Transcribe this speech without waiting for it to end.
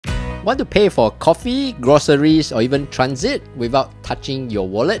Want to pay for coffee, groceries, or even transit without touching your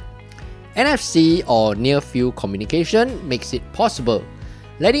wallet? NFC or near-field communication makes it possible,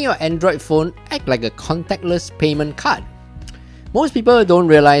 letting your Android phone act like a contactless payment card. Most people don't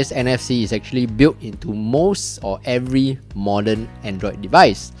realize NFC is actually built into most or every modern Android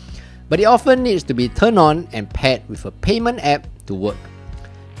device, but it often needs to be turned on and paired with a payment app to work.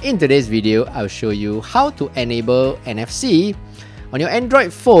 In today's video, I'll show you how to enable NFC on your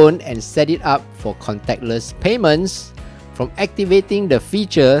Android phone and set it up for contactless payments, from activating the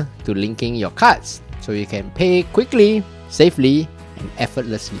feature to linking your cards so you can pay quickly, safely, and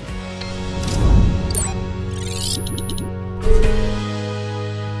effortlessly.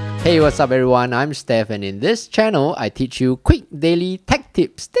 Hey, what's up everyone? I'm Steph, and in this channel, I teach you quick daily tech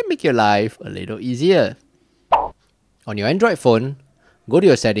tips that make your life a little easier. On your Android phone, go to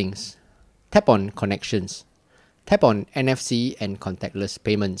your settings, tap on Connections, tap on NFC and Contactless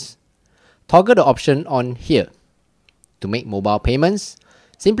Payments. Toggle the option on here. To make mobile payments,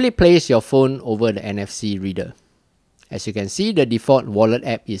 simply place your phone over the NFC reader. As you can see, the default wallet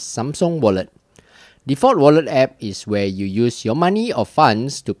app is Samsung Wallet. Default wallet app is where you use your money or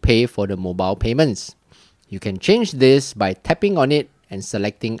funds to pay for the mobile payments. You can change this by tapping on it and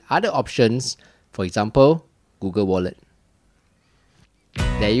selecting other options, for example, Google Wallet.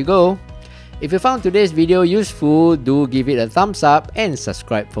 There you go. If you found today's video useful, do give it a thumbs up and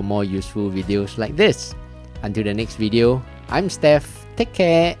subscribe for more useful videos like this. Until the next video, I'm Steph, take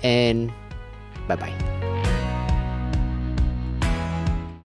care and bye-bye.